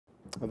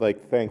I'd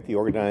like to thank the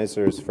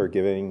organizers for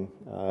giving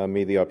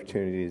me the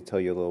opportunity to tell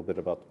you a little bit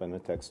about the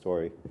Benitec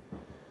story.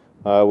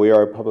 We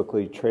are a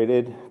publicly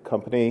traded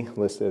company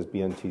listed as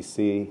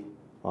BNTC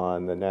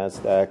on the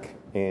NASDAQ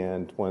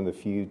and one of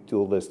the few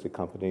dual-listed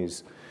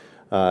companies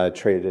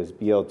traded as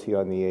BLT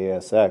on the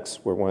ASX.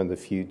 We're one of the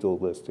few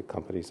dual-listed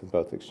companies in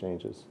both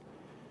exchanges.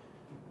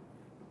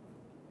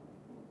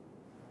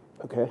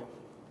 Okay.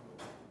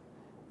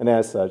 And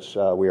as such,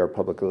 we are a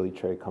publicly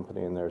traded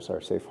company, and there's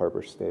our safe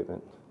harbor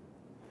statement.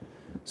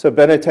 So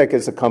Benitec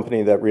is a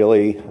company that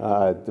really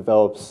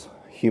develops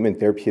human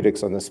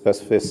therapeutics on the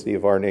specificity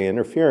of RNA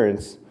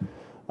interference,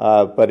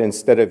 but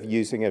instead of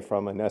using it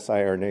from an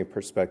siRNA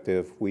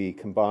perspective, we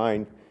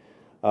combine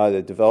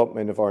the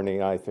development of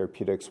RNAi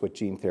therapeutics with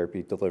gene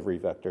therapy delivery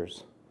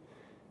vectors.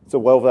 It's a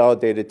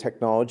well-validated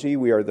technology.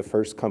 We are the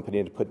first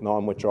company to put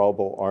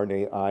non-withdrawable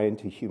RNAi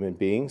into human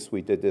beings.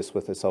 We did this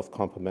with a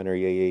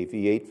self-complementary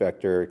AAV8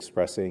 vector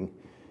expressing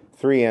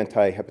 3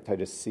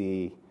 anti-hepatitis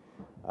C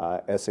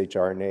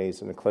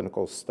shRNAs in a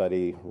clinical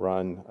study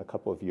run a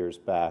couple of years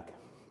back.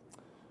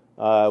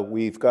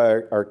 We've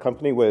got our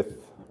company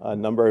with a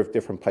number of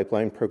different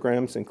pipeline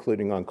programs,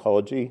 including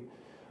oncology,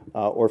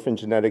 orphan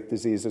genetic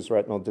diseases,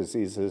 retinal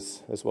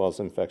diseases, as well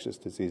as infectious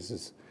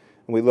diseases.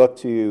 And we look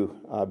to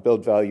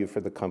build value for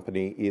the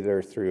company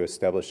either through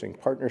establishing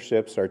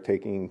partnerships or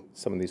taking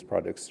some of these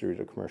products through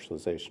to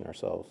commercialization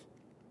ourselves.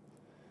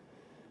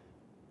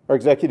 Our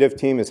executive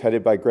team is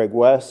headed by Greg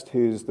West,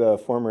 who's the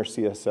former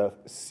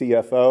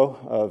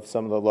CFO of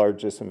some of the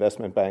largest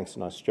investment banks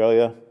in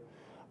Australia,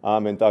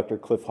 and Dr.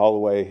 Cliff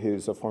Holloway,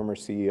 who's a former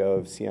CEO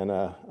of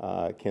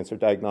Sienna Cancer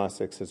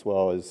Diagnostics, as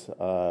well as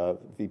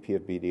VP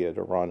of BD at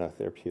Arana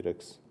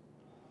Therapeutics.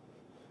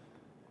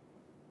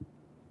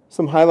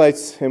 Some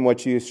highlights in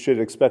what you should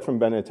expect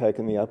from Benitec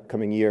in the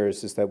upcoming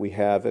years is that we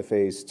have a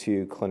phase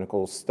 2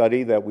 clinical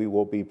study that we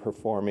will be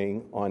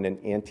performing on an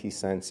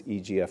antisense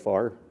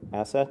EGFR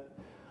asset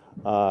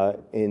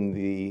in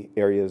the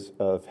areas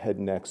of head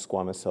and neck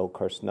squamous cell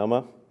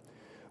carcinoma.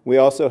 We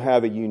also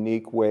have a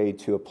unique way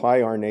to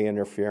apply RNA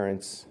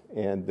interference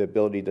and the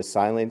ability to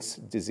silence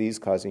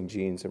disease-causing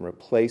genes and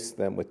replace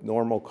them with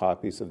normal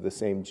copies of the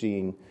same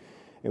gene.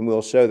 And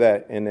we'll show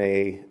that in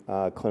a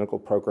clinical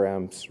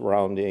program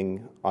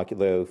surrounding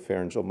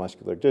oculopharyngeal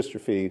muscular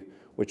dystrophy,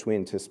 which we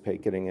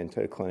anticipate getting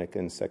into the clinic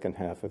in the second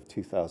half of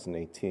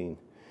 2018.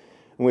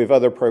 And we have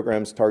other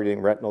programs targeting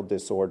retinal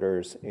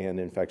disorders and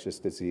infectious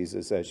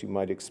diseases. As you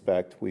might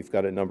expect, we've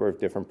got a number of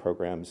different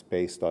programs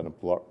based on a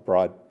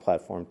broad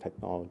platform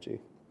technology.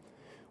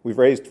 We've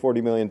raised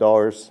 $40 million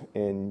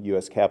in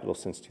U.S. capital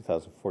since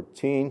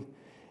 2014,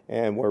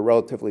 and we're a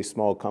relatively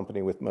small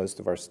company with most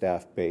of our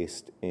staff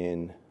based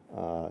in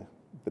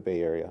the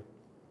Bay Area.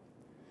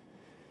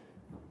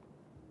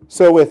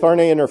 So with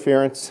RNA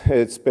interference,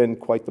 it's been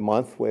quite the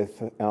month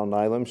with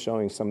Alnylam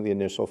showing some of the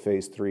initial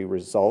phase 3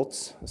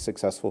 results,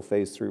 successful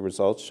phase 3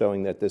 results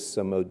showing that this is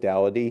a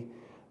modality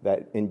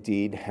that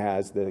indeed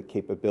has the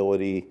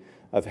capability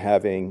of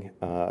having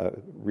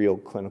real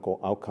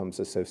clinical outcomes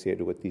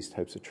associated with these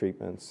types of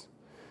treatments.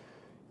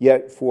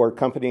 Yet for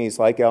companies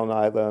like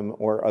Alnylam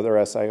or other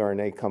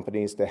siRNA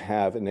companies to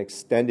have an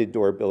extended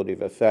durability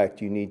of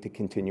effect, you need to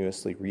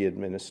continuously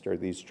re-administer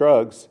these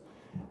drugs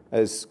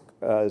as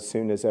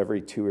soon as every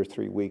 2 or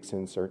 3 weeks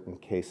in certain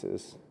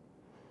cases.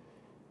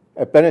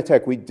 At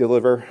Benitec, we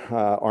deliver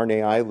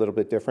RNAi a little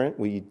bit different.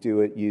 We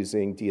do it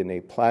using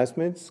DNA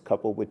plasmids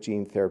coupled with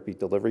gene therapy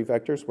delivery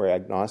vectors. We're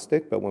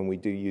agnostic, but when we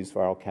do use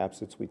viral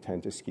capsids, we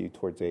tend to skew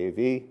towards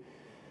AAV.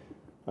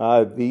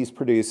 These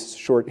produce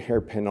short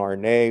hairpin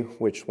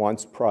RNA, which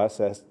once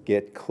processed,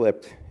 get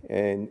clipped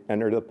and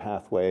enter the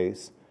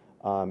pathways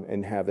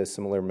and have a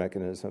similar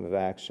mechanism of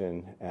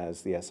action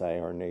as the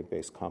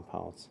siRNA-based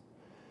compounds.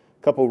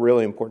 A couple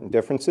really important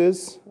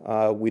differences.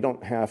 We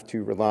don't have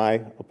to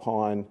rely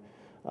upon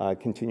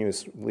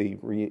continuously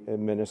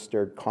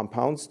re-administered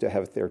compounds to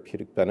have a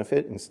therapeutic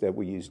benefit. Instead,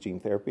 we use gene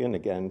therapy, and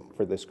again,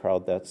 for this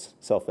crowd, that's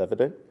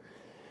self-evident.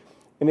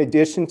 In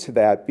addition to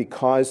that,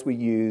 because we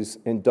use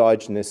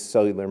endogenous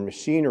cellular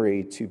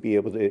machinery to be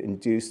able to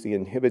induce the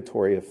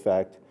inhibitory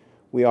effect,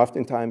 we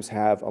oftentimes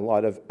have a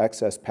lot of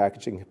excess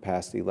packaging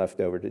capacity left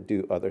over to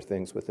do other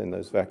things within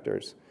those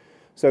vectors.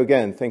 So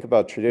again, think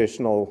about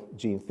traditional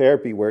gene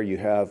therapy where you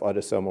have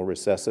autosomal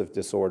recessive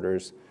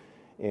disorders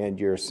and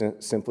you're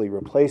simply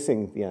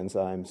replacing the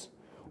enzymes,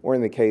 or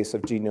in the case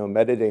of genome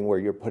editing where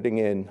you're putting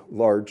in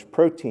large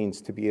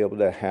proteins to be able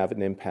to have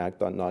an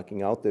impact on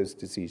knocking out those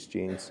disease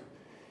genes.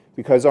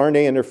 Because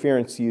RNA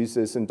interference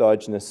uses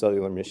endogenous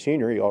cellular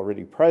machinery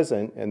already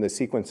present and the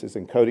sequences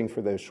encoding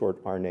for those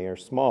short RNA are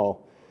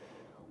small,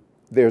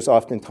 there's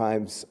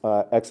oftentimes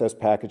excess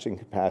packaging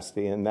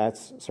capacity, and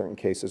that's certain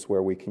cases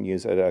where we can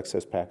use that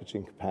excess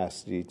packaging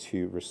capacity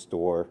to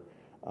restore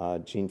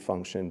gene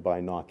function by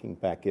knocking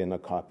back in a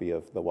copy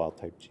of the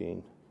wild-type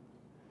gene.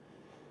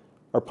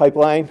 Our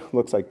pipeline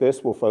looks like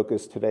this. We'll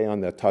focus today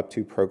on the top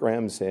 2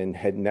 programs in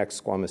head and neck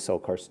squamous cell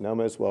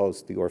carcinoma as well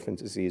as the orphan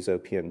disease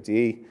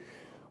OPMD.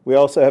 We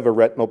also have a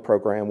retinal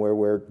program where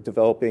we're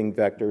developing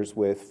vectors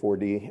with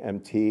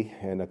 4D-MT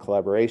in a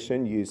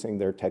collaboration using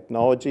their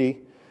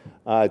technology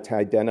to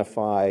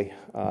identify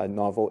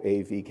novel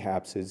AAV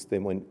capsids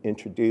that, when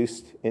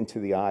introduced into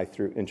the eye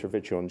through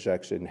intravitreal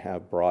injection,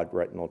 have broad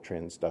retinal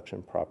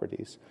transduction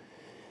properties.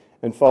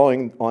 And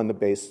following on the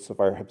basis of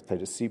our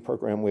hepatitis C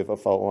program, we have a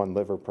follow-on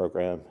liver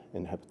program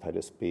in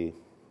hepatitis B.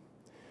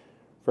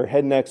 For head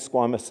and neck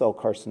squamous cell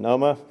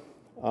carcinoma,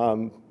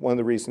 one of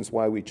the reasons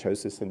why we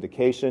chose this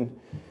indication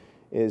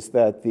is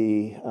that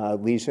the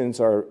lesions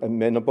are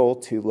amenable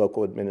to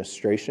local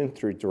administration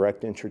through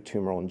direct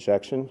intratumoral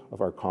injection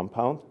of our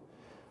compound.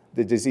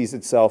 The disease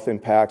itself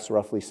impacts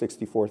roughly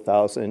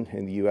 64,000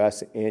 in the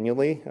US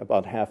annually.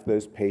 About half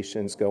those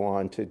patients go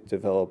on to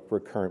develop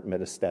recurrent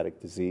metastatic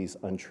disease,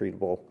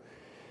 untreatable.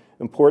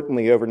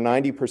 Importantly, over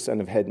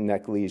 90% of head and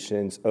neck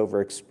lesions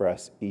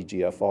overexpress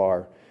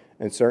EGFR,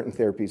 and certain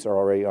therapies are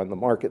already on the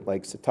market,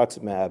 like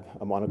cetuximab,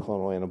 a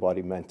monoclonal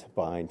antibody meant to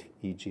bind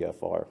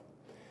EGFR.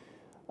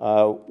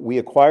 We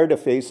acquired a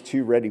phase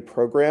 2 ready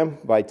program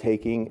by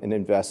taking an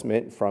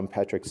investment from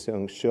Patrick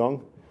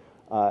Seung-Shung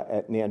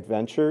at NAND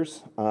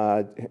Ventures,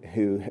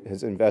 who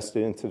has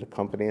invested into the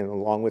company, and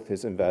along with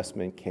his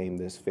investment came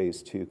this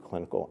phase 2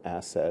 clinical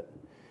asset.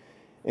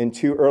 In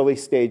 2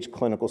 early-stage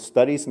clinical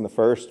studies, in the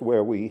first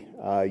where we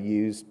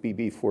used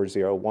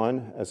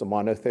BB401 as a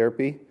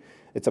monotherapy,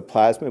 it's a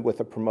plasmid with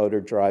a promoter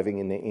driving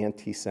in the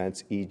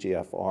antisense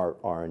EGFR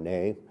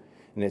RNA,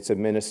 and it's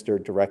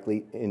administered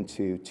directly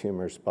into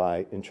tumors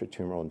by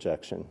intratumoral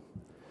injection.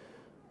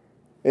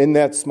 In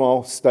that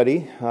small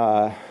study,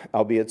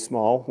 albeit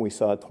small, we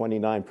saw a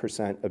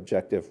 29%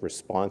 objective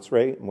response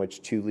rate in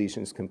which 2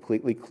 lesions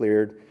completely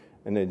cleared,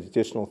 and an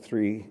additional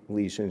 3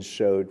 lesions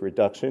showed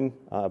reduction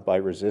by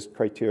RECIST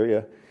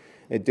criteria.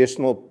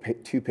 Additional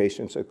 2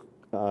 patients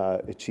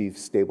achieved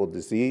stable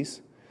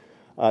disease.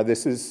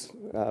 This is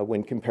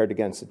when compared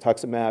against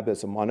cetuximab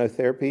as a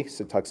monotherapy.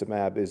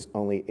 Cetuximab is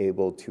only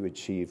able to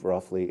achieve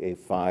roughly a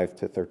 5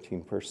 to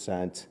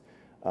 13%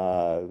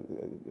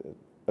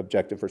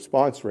 objective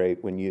response rate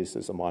when used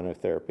as a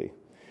monotherapy.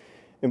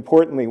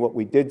 Importantly, what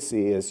we did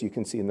see, as you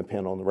can see in the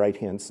panel on the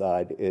right-hand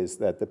side, is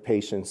that the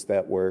patients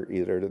that were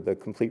either the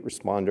complete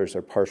responders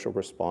or partial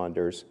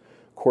responders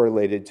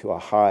correlated to a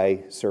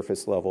high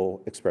surface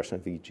level expression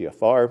of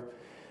EGFR,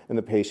 and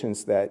the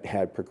patients that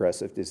had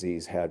progressive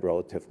disease had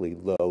relatively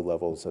low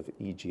levels of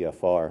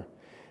EGFR.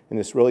 And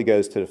this really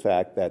goes to the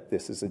fact that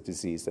this is a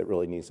disease that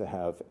really needs to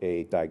have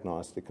a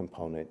diagnostic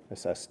component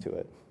assessed to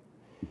it.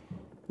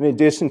 In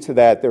addition to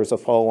that, there was a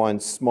follow-on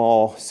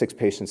small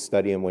 6-patient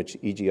study in which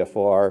this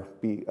EGFR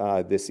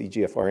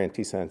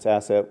antisense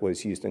asset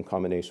was used in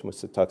combination with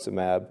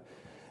cetuximab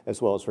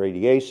as well as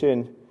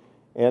radiation.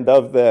 And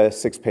of the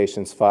 6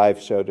 patients,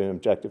 5 showed an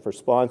objective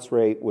response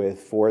rate, with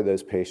 4 of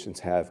those patients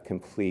have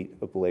complete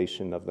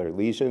ablation of their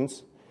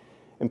lesions.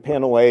 In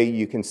panel A,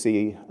 you can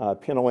see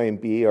panel A and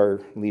B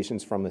are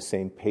lesions from the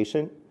same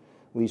patient.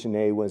 Lesion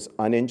A was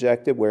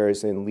uninjected,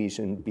 whereas in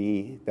lesion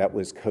B, that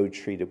was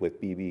co-treated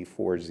with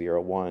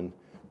BB401.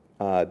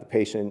 The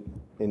patient,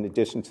 in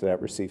addition to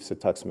that, received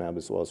cetuximab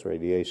as well as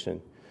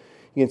radiation.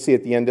 You can see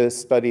at the end of the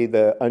study,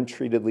 the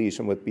untreated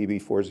lesion with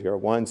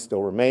BB401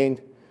 still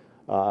remained,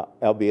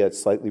 albeit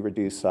slightly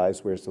reduced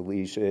size, whereas the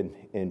lesion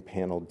in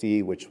panel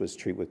D, which was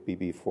treated with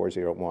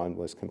BB401,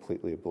 was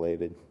completely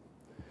ablated.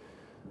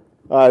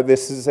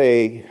 This is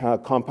a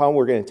compound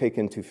we're going to take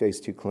into phase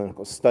 2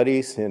 clinical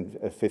studies in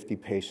a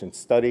 50-patient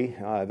study,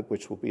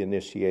 which will be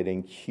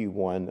initiating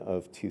Q1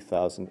 of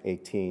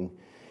 2018. And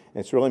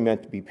it's really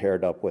meant to be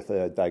paired up with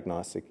a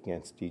diagnostic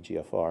against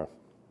EGFR.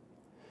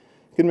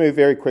 I'm going to move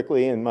very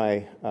quickly in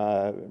my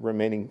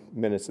remaining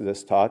minutes of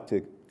this talk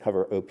to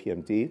cover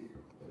OPMD.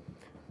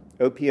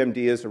 OPMD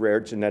is a rare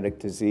genetic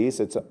disease.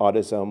 It's an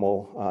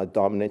autosomal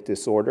dominant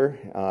disorder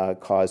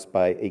caused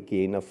by a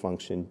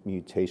gain-of-function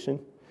mutation.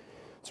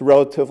 It's a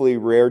relatively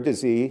rare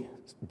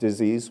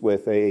disease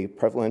with a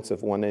prevalence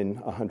of 1 in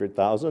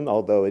 100,000,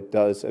 although it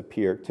does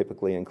appear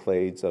typically in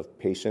clades of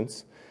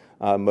patients,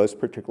 most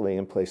particularly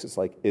in places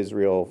like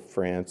Israel,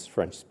 France,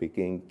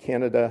 French-speaking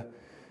Canada,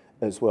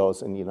 as well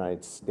as in the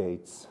United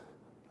States.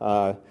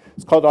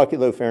 It's called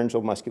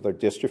oculopharyngeal muscular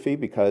dystrophy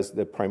because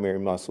the primary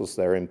muscles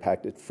that are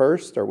impacted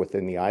first are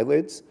within the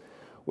eyelids,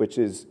 which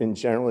is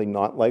generally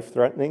not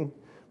life-threatening,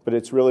 but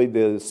it's really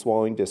the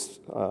swallowing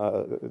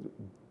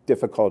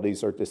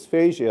difficulties or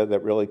dysphagia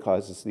that really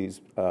causes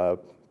these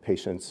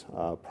patients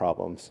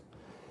problems.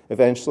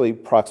 Eventually,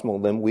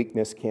 proximal limb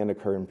weakness can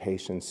occur in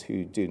patients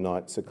who do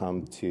not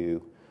succumb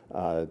to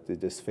the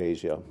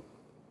dysphagia.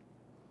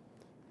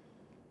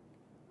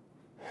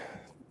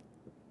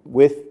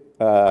 With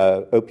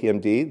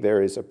OPMD,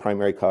 there is a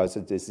primary cause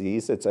of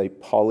disease. It's a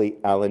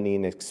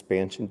polyalanine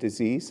expansion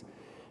disease.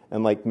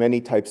 And like many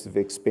types of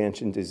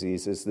expansion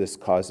diseases, this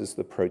causes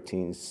the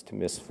proteins to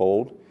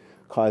misfold,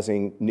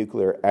 causing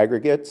nuclear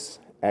aggregates.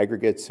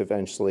 Aggregates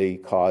eventually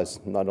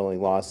cause not only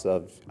loss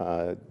of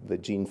the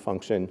gene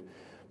function,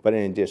 but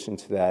in addition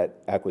to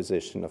that,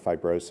 acquisition of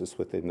fibrosis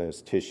within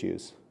those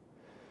tissues.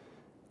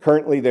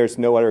 Currently, there's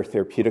no other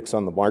therapeutics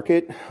on the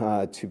market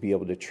to be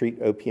able to treat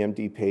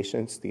OPMD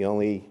patients. The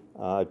only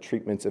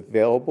treatments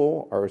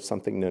available are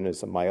something known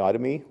as a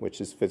myotomy,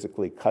 which is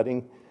physically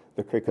cutting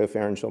the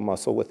cricopharyngeal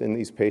muscle within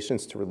these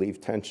patients to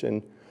relieve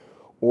tension,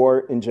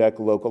 or inject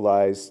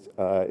localized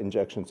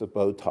injections of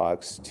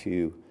Botox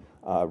to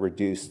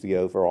reduce the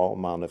overall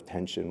amount of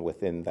tension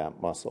within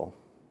that muscle.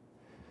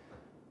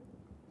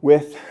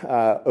 With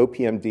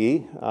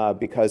OPMD,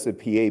 because the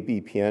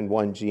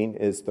PABPN1 gene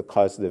is the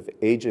causative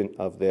agent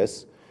of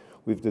this,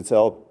 we've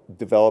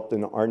developed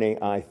an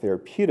RNAi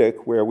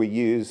therapeutic where we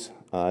use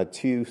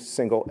 2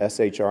 single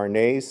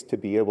shRNAs to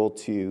be able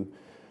to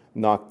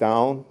knock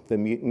down the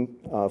mutant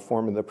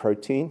form of the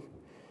protein.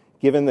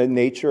 Given the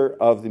nature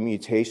of the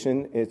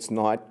mutation, it's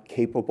not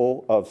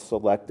capable of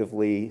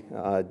selectively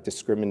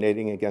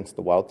discriminating against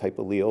the wild-type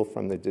allele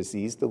from the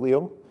diseased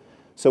allele.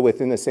 So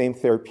within the same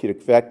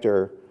therapeutic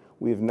vector,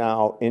 we've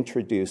now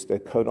introduced a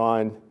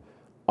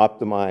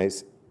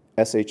codon-optimized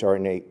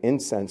shRNA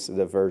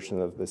insensitive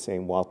version of the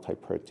same wild-type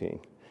protein.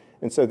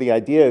 And so the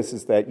idea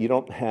is that you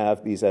don't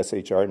have these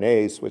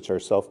shRNAs, which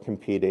are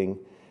self-competing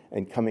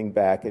and coming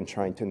back and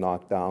trying to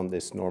knock down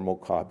this normal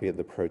copy of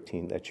the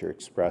protein that you're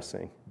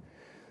expressing.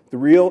 The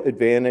real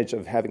advantage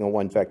of having a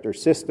one-vector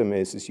system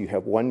is you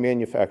have one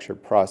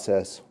manufactured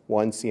process,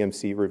 one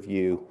CMC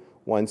review,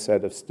 one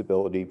set of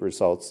stability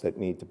results that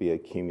need to be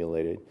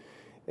accumulated.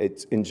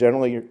 In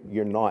general,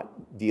 you're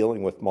not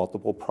dealing with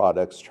multiple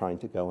products trying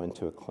to go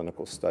into a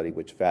clinical study,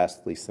 which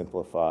vastly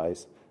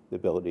simplifies the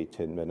ability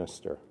to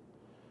administer.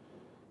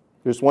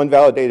 There's one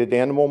validated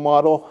animal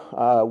model,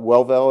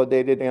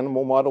 well-validated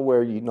animal model,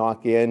 where you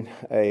knock in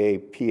a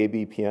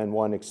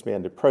PABPN1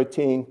 expanded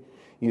protein.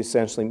 You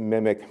essentially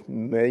mimic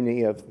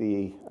many of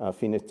the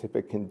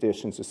phenotypic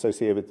conditions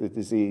associated with the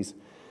disease,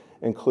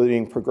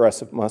 including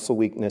progressive muscle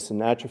weakness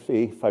and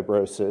atrophy,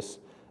 fibrosis,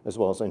 as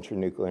well as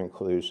intranuclear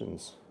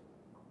inclusions.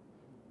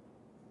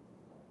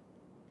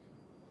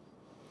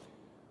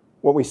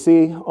 What we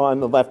see on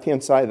the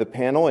left-hand side of the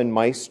panel in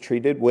mice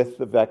treated with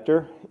the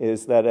vector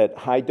is that at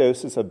high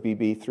doses of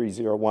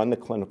BB301, the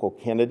clinical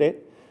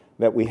candidate,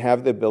 that we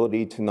have the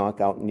ability to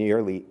knock out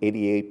nearly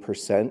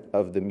 88%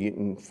 of the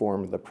mutant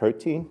form of the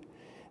protein.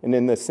 And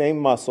in the same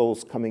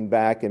muscles coming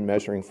back and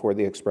measuring for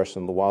the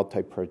expression of the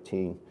wild-type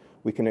protein,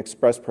 we can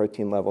express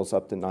protein levels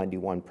up to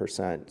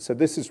 91%. So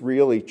this is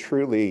really,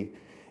 truly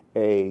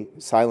a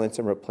silence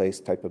and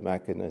replace type of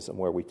mechanism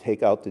where we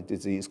take out the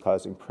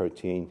disease-causing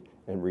protein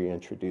and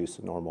reintroduce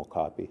a normal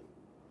copy.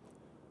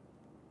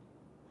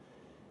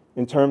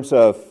 In terms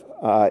of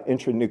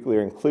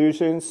intranuclear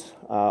inclusions,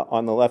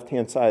 on the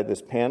left-hand side of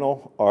this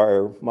panel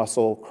are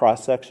muscle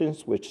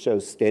cross-sections, which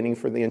shows staining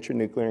for the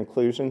intranuclear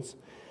inclusions.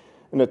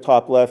 In the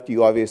top left,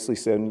 you obviously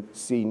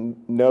see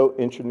no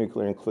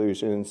intranuclear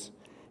inclusions.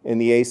 In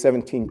the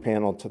A17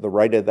 panel to the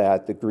right of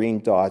that, the green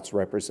dots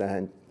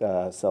represent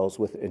cells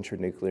with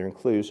intranuclear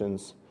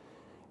inclusions.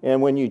 And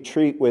when you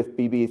treat with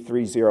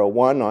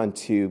BB301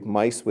 onto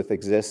mice with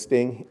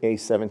existing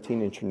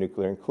A17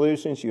 intranuclear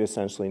inclusions, you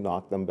essentially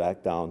knock them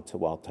back down to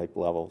wild-type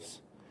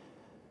levels.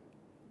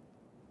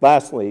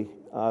 Lastly,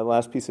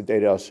 last piece of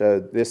data I'll show,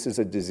 this is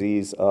a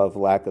disease of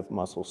lack of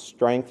muscle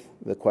strength.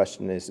 The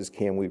question is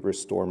can we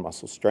restore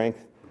muscle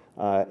strength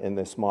in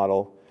this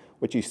model?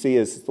 What you see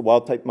is the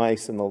wild-type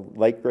mice in the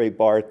light gray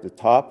bar at the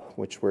top,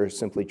 which were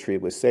simply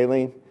treated with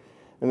saline.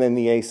 And then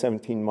the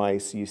A17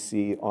 mice you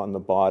see on the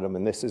bottom,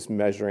 and this is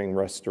measuring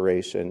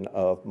restoration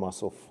of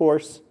muscle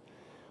force.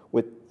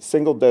 With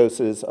single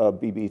doses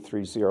of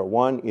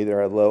BB301,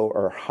 either a low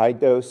or high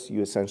dose,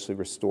 you essentially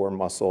restore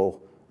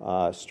muscle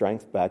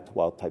strength back to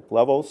wild-type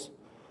levels.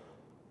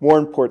 More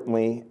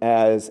importantly,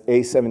 as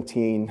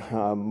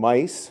A17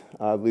 mice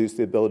lose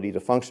the ability to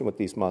function with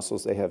these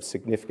muscles, they have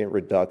significant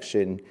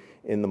reduction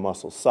in the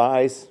muscle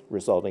size,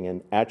 resulting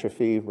in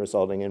atrophy,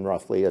 resulting in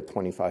roughly a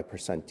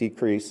 25%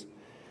 decrease.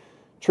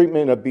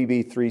 Treatment of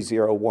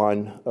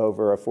BB301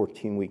 over a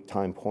 14-week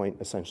time point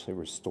essentially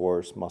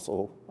restores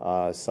muscle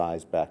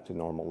size back to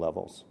normal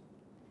levels.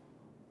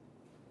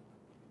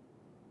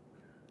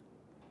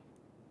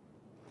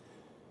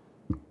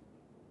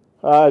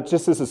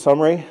 Just as a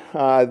summary,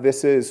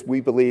 this is,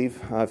 we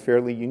believe, a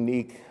fairly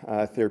unique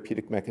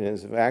therapeutic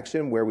mechanism of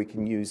action where we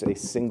can use a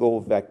single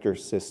vector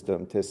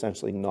system to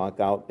essentially knock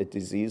out a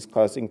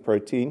disease-causing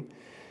protein.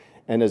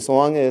 And as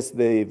long as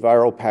the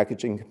viral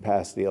packaging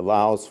capacity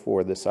allows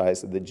for the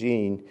size of the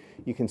gene,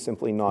 you can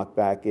simply knock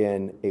back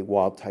in a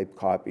wild-type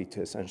copy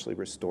to essentially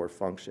restore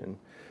function.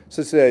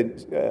 So it's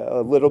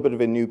a little bit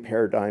of a new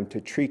paradigm to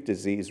treat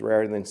disease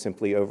rather than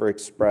simply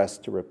overexpress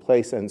to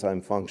replace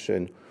enzyme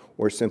function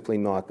or simply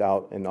knock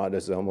out an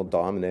autosomal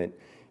dominant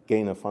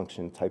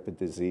gain-of-function type of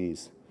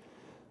disease.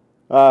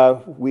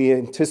 We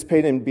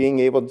anticipate in being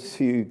able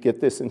to get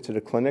this into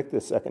the clinic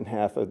the second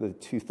half of the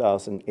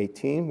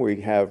 2018.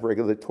 We have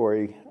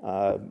regulatory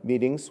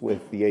meetings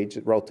with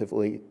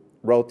the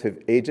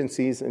relative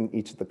agencies in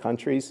each of the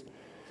countries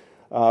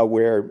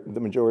where the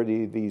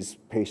majority of these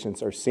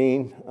patients are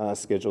seen,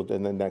 scheduled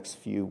in the next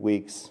few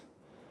weeks.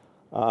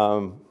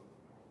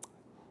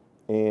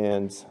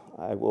 And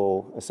I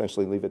will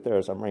essentially leave it there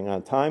as I'm running out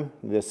of time.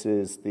 This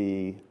is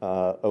the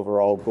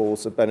overall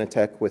goals of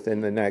Benitec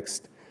within the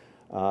next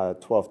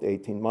 12 to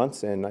 18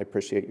 months, and I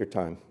appreciate your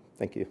time.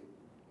 Thank you.